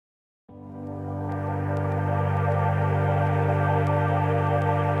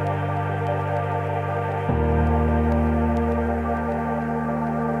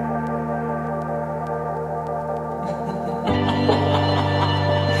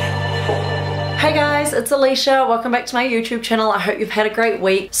Hey guys, it's Alicia. Welcome back to my YouTube channel. I hope you've had a great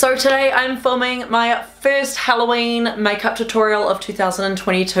week. So today I'm filming my first Halloween makeup tutorial of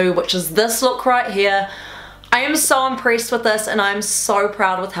 2022, which is this look right here. I am so impressed with this and I'm so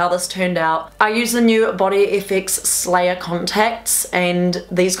proud with how this turned out. I use the new Body FX Slayer contacts and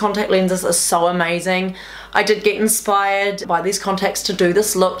these contact lenses are so amazing. I did get inspired by these contacts to do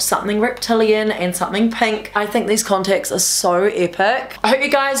this look, something reptilian and something pink. I think these contacts are so epic. I hope you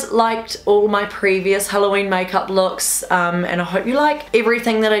guys liked all my previous Halloween makeup looks and I hope you like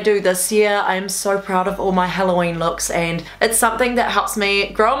everything that I do this year. I am so proud of all my Halloween looks and it's something that helps me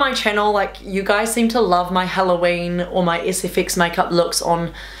grow my channel. Like, you guys seem to love my Halloween or my SFX makeup looks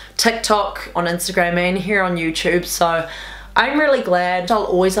on TikTok, on Instagram and here on YouTube, so I'm really glad. I'll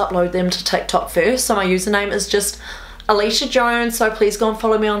always upload them to TikTok first, so my username is just Alicia Jones, so please go and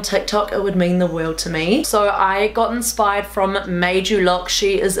follow me on TikTok. It would mean the world to me. So I got inspired from madeyewlook.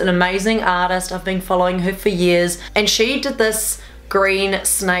 She is an amazing artist. I've been following her for years and she did this green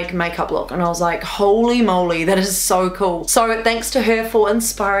snake makeup look and I was like, holy moly, that is so cool. So thanks to her for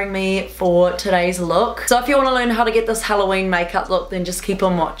inspiring me for today's look. So if you want to learn how to get this Halloween makeup look, then just keep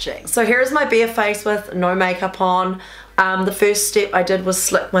on watching. So here is my bare face with no makeup on. The first step I did was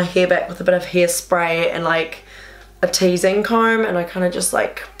slick my hair back with a bit of hairspray and like a teasing comb, and I kind of just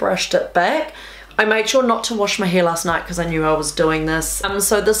like brushed it back. I made sure not to wash my hair last night because I knew I was doing this.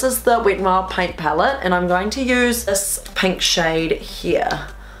 So this is the Wet n Wild paint palette and I'm going to use this pink shade here.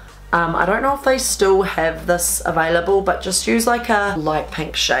 I don't know if they still have this available, but just use like a light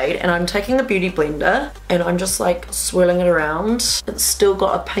pink shade, and I'm taking a beauty blender and I'm just like swirling it around. It's still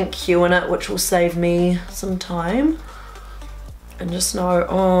got a pink hue in it, which will save me some time. And just know,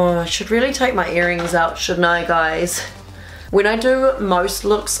 oh, I should really take my earrings out, shouldn't I, guys? When I do most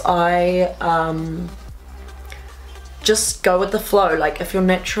looks, I just go with the flow. Like, if you're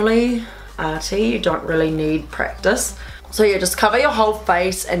naturally arty, you don't really need practice. So yeah, just cover your whole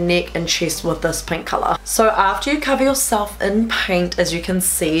face and neck and chest with this pink color. So after you cover yourself in paint, as you can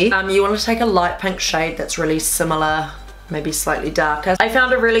see, you want to take a light pink shade that's really similar, maybe slightly darker. I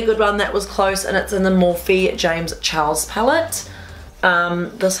found a really good one that was close and it's in the Morphe James Charles palette.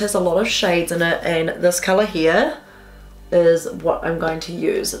 This has a lot of shades in it and this color here is what I'm going to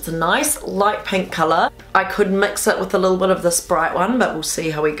use. It's a nice light pink color. I could mix it with a little bit of this bright one, but we'll see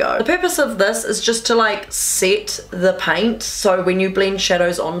how we go. The purpose of this is just to like set the paint, so when you blend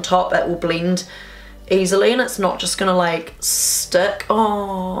shadows on top it will blend easily and it's not just gonna like stick.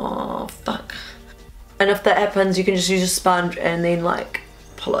 Oh fuck. And if that happens, you can just use a sponge and then like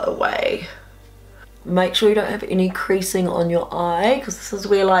pull it away. Make sure you don't have any creasing on your eye, because this is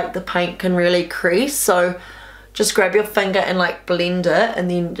where like the paint can really crease. So just grab your finger and like blend it and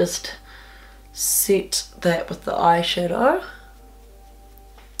then just set that with the eyeshadow.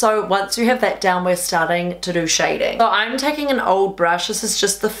 So once you have that down, we're starting to do shading. So I'm taking an old brush. This is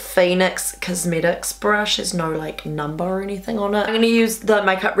just the Phoenix Cosmetics brush. There's no like number or anything on it. I'm going to use the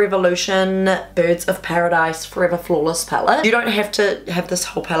Makeup Revolution Birds of Paradise Forever Flawless palette. You don't have to have this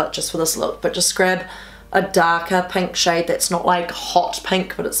whole palette just for this look, but just grab a darker pink shade that's not like hot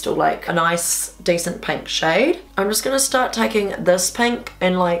pink, but it's still like a nice decent pink shade. I'm just going to start taking this pink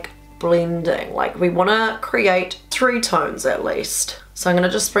and like blending. Like, we want to create 3 tones at least. So I'm going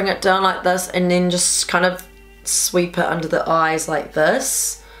to just bring it down like this and then just kind of sweep it under the eyes like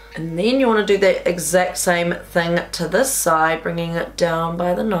this. And then you want to do the exact same thing to this side, bringing it down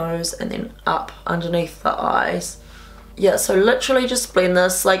by the nose and then up underneath the eyes. Yeah, so literally just blend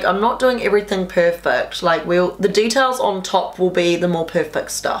this. Like, I'm not doing everything perfect. Like, the details on top will be the more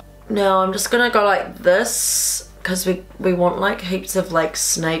perfect stuff. Now I'm just going to go like this because we want like heaps of like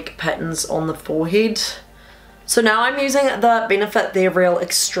snake patterns on the forehead. So now I'm using the Benefit They're Real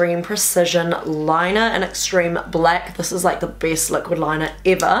Extreme Precision Liner in Extreme Black. This is like the best liquid liner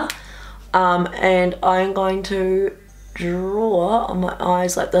ever. And I'm going to draw on my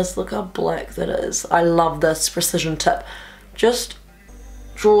eyes like this. Look how black that is. I love this precision tip. Just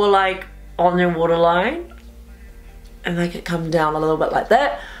draw like on your waterline and make it come down a little bit like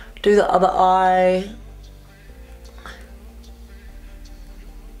that. Do the other eye.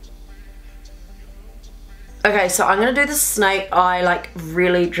 Okay, so I'm going to do the snake eye like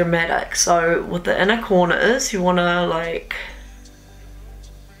really dramatic. So with the inner corners, you want to like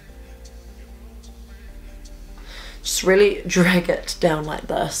just really drag it down like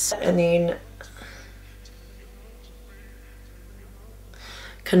this. And then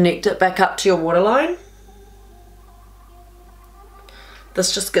connect it back up to your waterline.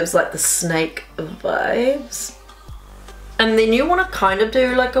 This just gives like the snake vibes. And then you want to kind of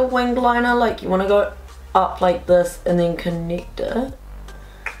do like a winged liner, like you want to go up like this and then connect it.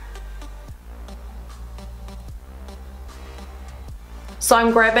 So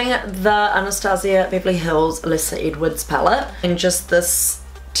I'm grabbing the Anastasia Beverly Hills Alyssa Edwards palette and just this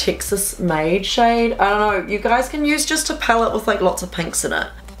Texas Made shade. I don't know, you guys can use just a palette with like lots of pinks in it.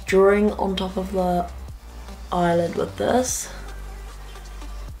 Drawing on top of the eyelid with this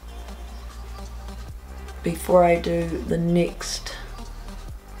before I do the next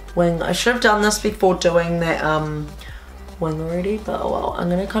wing. I should have done this before doing that wing already, but oh well. I'm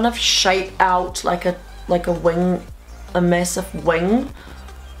gonna kind of shape out like a wing, a massive wing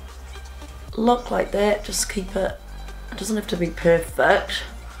look like that. Just keep it doesn't have to be perfect.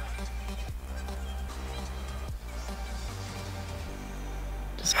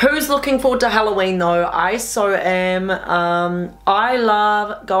 Who's looking forward to Halloween though? I so am. I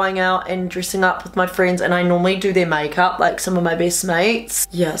love going out and dressing up with my friends, and I normally do their makeup, like some of my best mates.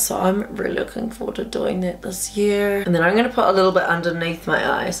 Yeah, so I'm really looking forward to doing that this year. And then I'm going to put a little bit underneath my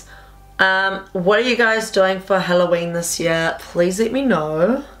eyes. What are you guys doing for Halloween this year? Please let me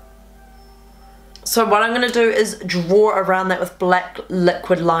know. So what I'm going to do is draw around that with black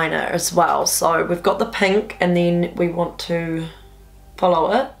liquid liner as well. So we've got the pink, and then we want to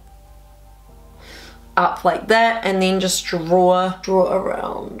follow it up like that, and then just draw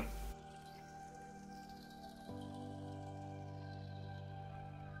around.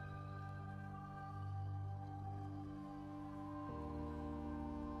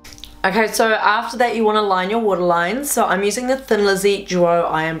 Okay, so after that you want to line your waterlines. So I'm using the Thin Lizzy Duo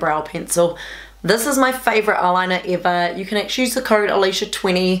Eye and Brow Pencil. This is my favorite eyeliner ever. You can actually use the code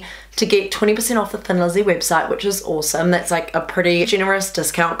Alicia20 to get 20% off the Thin Lizzy website, which is awesome. That's like a pretty generous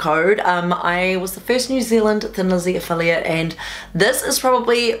discount code. I was the first New Zealand Thin Lizzy affiliate, and this is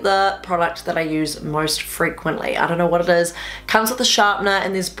probably the product that I use most frequently. I don't know what it is. Comes with a sharpener,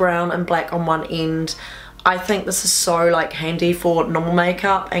 and there's brown and black on one end. I think this is so like handy for normal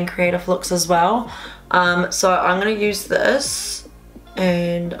makeup and creative looks as well. So I'm gonna use this,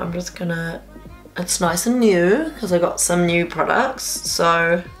 and I'm just gonna, it's nice and new because I got some new products.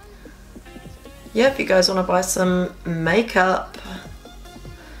 So yeah, if you guys want to buy some makeup,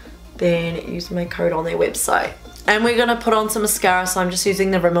 then use my code on their website. And we're gonna put on some mascara, so I'm just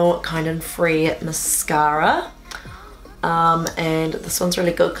using the Rimmel Kind and Free mascara. And this one's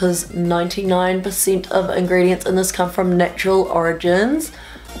really good because 99% of ingredients in this come from natural origins.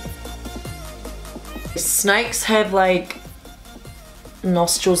 Snakes have like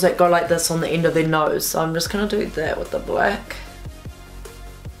nostrils that go like this on the end of their nose, so I'm just gonna do that with the black.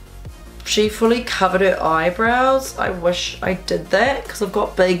 She fully covered her eyebrows. I wish I did that because I've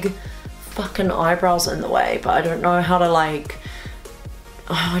got big fucking eyebrows in the way, but I don't know how to like,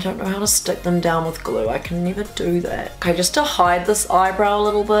 I don't know how to stick them down with glue. I can never do that. Okay, just to hide this eyebrow a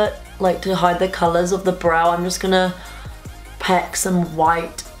little bit, like to hide the colors of the brow, I'm just gonna pack some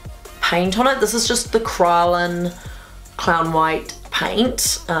white paint on it. This is just the Krylon Clown White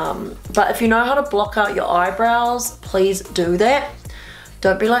paint, but if you know how to block out your eyebrows, please do that.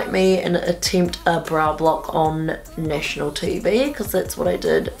 Don't be like me and attempt a brow block on national TV, because that's what I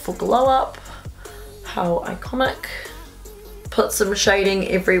did for Glow Up. How iconic. Put some shading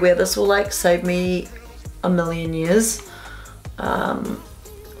everywhere. This will like save me a million years.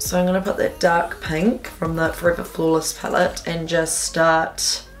 So I'm gonna put that dark pink from the Forever Flawless palette and just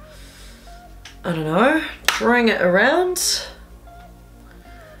start, I don't know, drawing it around.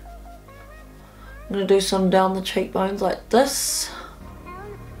 I'm gonna do some down the cheekbones like this.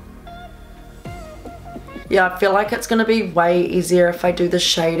 Yeah, I feel like it's gonna be way easier if I do the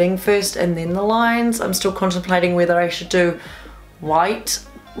shading first and then the lines. I'm still contemplating whether I should do white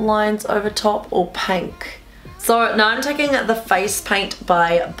lines over top or pink. So now I'm taking the Face Paint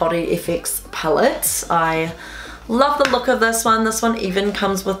by Body FX palette. I love the look of this one. This one even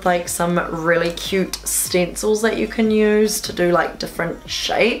comes with like some really cute stencils that you can use to do like different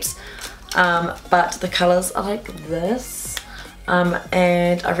shapes. But the colors are like this.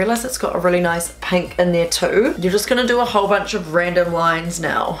 And I realize it's got a really nice pink in there too. You're just gonna do a whole bunch of random lines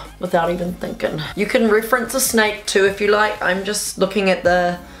now without even thinking. You can reference a snake too if you like. I'm just looking at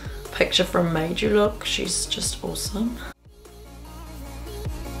the picture from Made You Look. She's just awesome.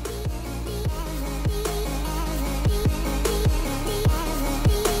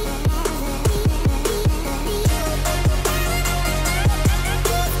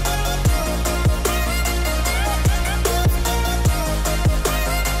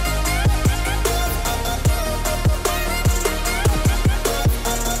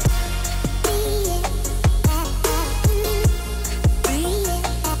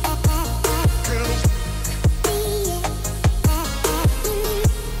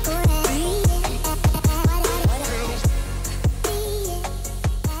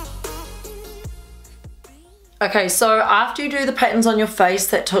 Okay, so after you do the patterns on your face,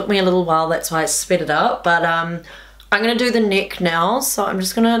 that took me a little while, that's why I sped it up, but I'm gonna do the neck now, so I'm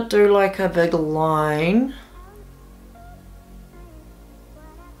just gonna do like a big line.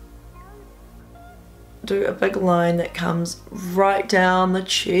 Do a big line that comes right down the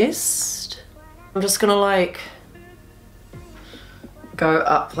chest. I'm just gonna like go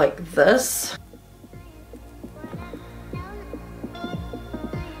up like this.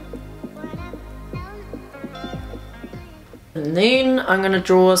 And then I'm gonna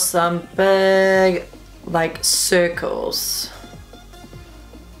draw some big like circles.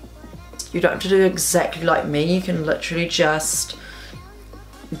 You don't have to do exactly like me, you can literally just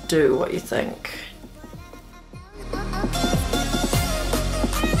do what you think.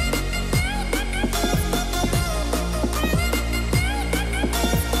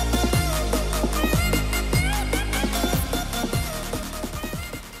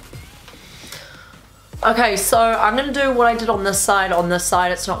 Okay, so I'm going to do what I did on this side. On this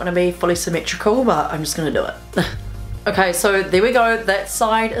side it's not going to be fully symmetrical, but I'm just going to do it. Okay, so there we go. That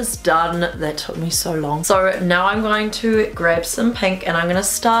side is done. That took me so long. So now I'm going to grab some pink and I'm going to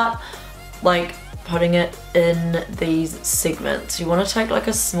start like putting it in these segments. You want to take like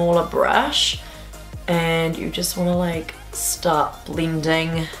a smaller brush and you just want to like start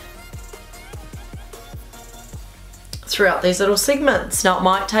blending throughout these little segments. Now it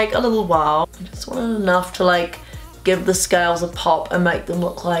might take a little while. I just wanted enough to like give the scales a pop and make them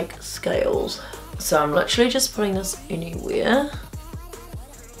look like scales. So I'm literally just putting this anywhere.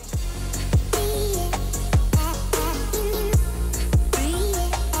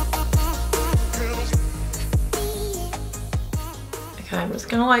 Okay, I'm just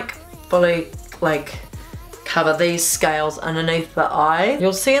gonna like fully like cover these scales underneath the eye.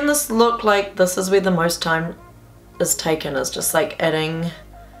 You'll see in this look like this is where the most time is taken, is just like adding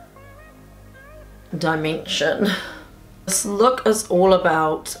dimension. This look is all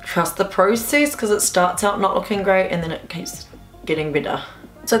about trust the process, because it starts out not looking great and then it keeps getting better.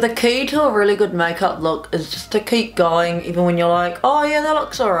 So the key to a really good makeup look is just to keep going even when you're like, oh yeah, that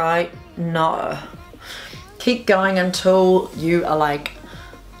looks alright. No. Keep going until you are like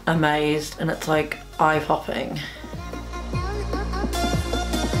amazed and it's like eye-popping.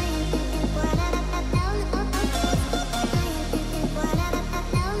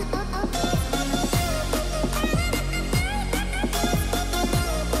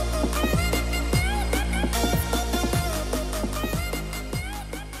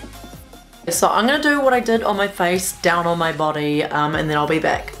 So I'm going to do what I did on my face down on my body and then I'll be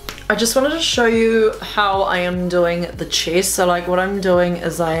back. I just wanted to show you how I am doing the chest. So like what I'm doing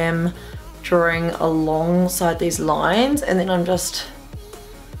is I am drawing alongside these lines and then I'm just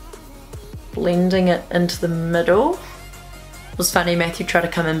blending it into the middle. It was funny, Matthew tried to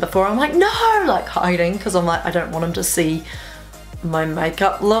come in before. I'm like, no, like hiding, because I'm like, I don't want him to see my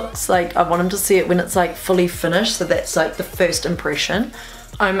makeup looks. Like I want him to see it when it's like fully finished, so that's like the first impression.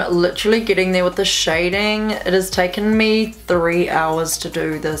 I'm literally getting there with the shading. It has taken me 3 hours to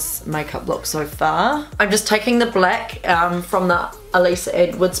do this makeup look so far. I'm just taking the black from the Alyssa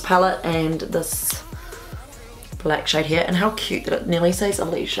Edwards palette and this black shade here, and how cute that it nearly says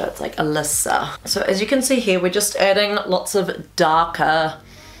Alicia, it's like Alyssa. So as you can see here, we're just adding lots of darker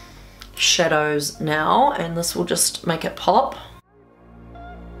shadows now, and this will just make it pop.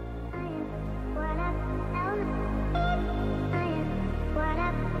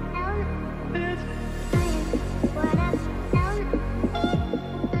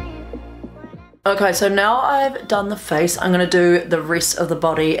 Okay, so now I've done the face, I'm going to do the rest of the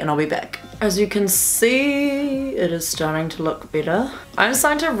body and I'll be back. As you can see, it is starting to look better. I'm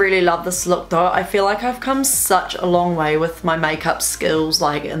starting to really love this look though. I feel like I've come such a long way with my makeup skills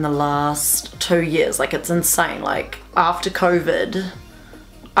like in the last 2 years. Like it's insane. Like after COVID,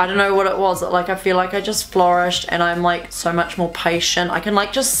 I don't know what it was. Like I feel like I just flourished and I'm like so much more patient. I can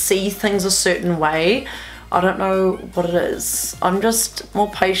like just see things a certain way. I don't know what it is. I'm just more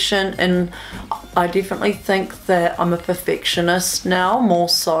patient, and I definitely think that I'm a perfectionist now, more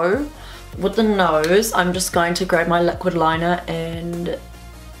so. With the nose, I'm just going to grab my liquid liner and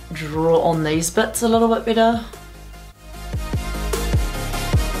draw on these bits a little bit better.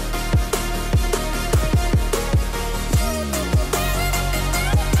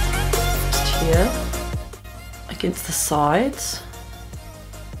 Just here, against the sides.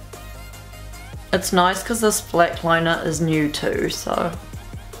 It's nice because this black liner is new too, so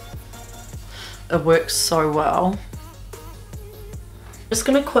it works so well. Just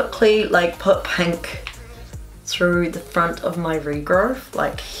gonna quickly like put pink through the front of my regrowth,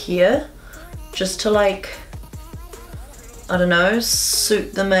 like here, just to like, I don't know,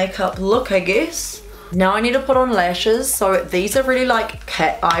 suit the makeup look, I guess. Now I need to put on lashes. So these are really like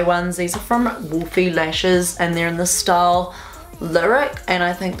cat eye ones. These are from Wolfie Lashes and they're in the style Lyric, and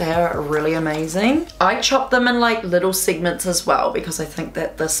I think they are really amazing. I chop them in like little segments as well because I think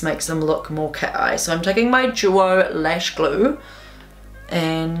that this makes them look more cat eye. So I'm taking my Duo lash glue,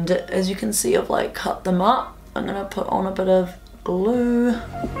 and as you can see I've like cut them up. I'm gonna put on a bit of glue.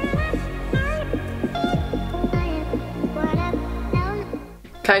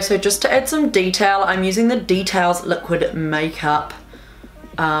 Okay, so just to add some detail, I'm using the Detailz liquid makeup.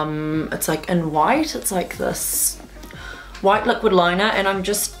 It's like in white, it's like this white liquid liner, and I'm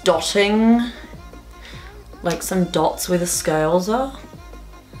just dotting like some dots where the scales are.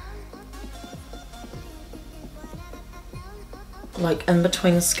 Like in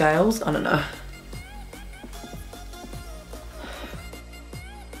between the scales, I don't know.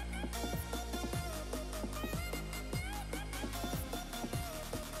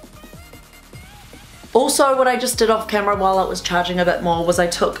 Also, what I just did off camera while it was charging a bit more was I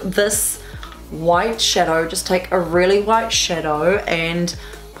took this white shadow, just take a really white shadow and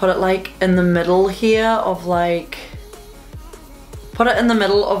put it like in the middle here of like, put it in the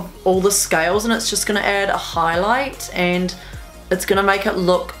middle of all the scales, and it's just gonna add a highlight and it's gonna make it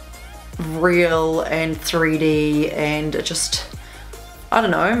look real and 3D, and it just, I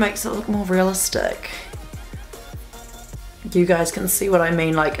don't know, makes it look more realistic. You guys can see what I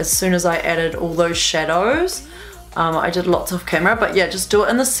mean, like as soon as I added all those shadows. I did lots off camera, but yeah, just do it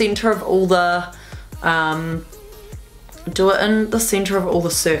in the center of all the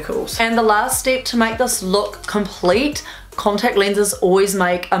circles. And the last step to make this look complete, contact lenses always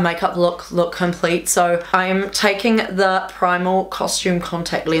make a makeup look complete. So I'm taking the Primal Costume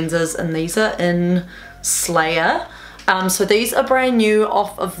contact lenses, and these are in Slayer. So these are brand new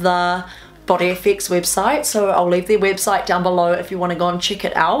off of the Body Effects website, so I'll leave their website down below if you want to go and check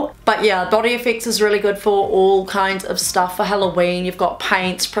it out. But yeah, Body Effects is really good for all kinds of stuff for Halloween. You've got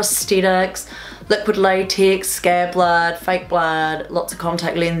paints, prosthetics, liquid latex, scab blood, fake blood, lots of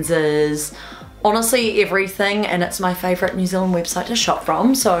contact lenses, honestly everything, and it's my favorite New Zealand website to shop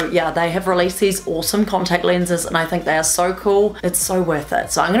from. So yeah, they have released these awesome contact lenses and I think they are so cool. It's so worth it.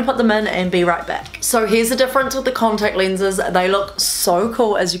 So I'm gonna put them in and be right back. So here's the difference with the contact lenses. They look so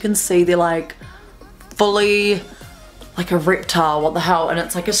cool. As you can see, they're like fully like a reptile, what the hell, and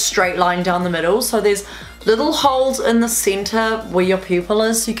it's like a straight line down the middle. So there's little holes in the center where your pupil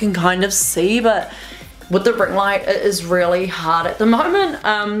is, so you can kind of see, but with the ring light it is really hard at the moment.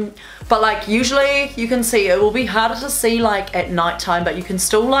 But like usually you can see, it will be harder to see like at night time, but you can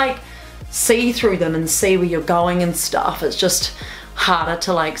still like see through them and see where you're going and stuff. It's just harder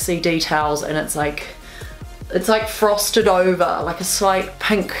to like see details, and it's like frosted over, like a slight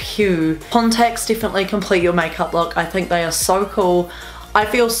pink hue. Contacts definitely complete your makeup look. I think they are so cool. I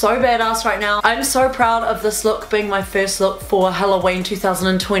feel so badass right now. I'm so proud of this look being my first look for Halloween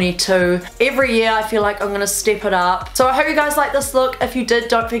 2022. Every year I feel like I'm gonna step it up. So I hope you guys like this look. If you did,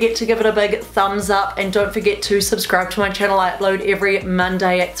 don't forget to give it a big thumbs up, and don't forget to subscribe to my channel. I upload every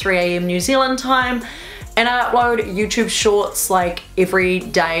Monday at 3 AM New Zealand time. And I upload YouTube shorts like every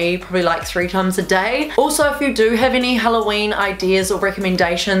day, probably like 3 times a day. Also, if you do have any Halloween ideas or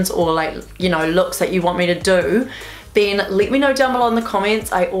recommendations, or like, you know, looks that you want me to do, then let me know down below in the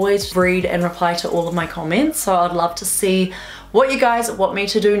comments. I always read and reply to all of my comments, so I'd love to see what you guys want me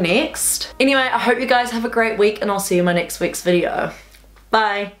to do next. Anyway, I hope you guys have a great week, and I'll see you in my next week's video.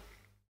 Bye!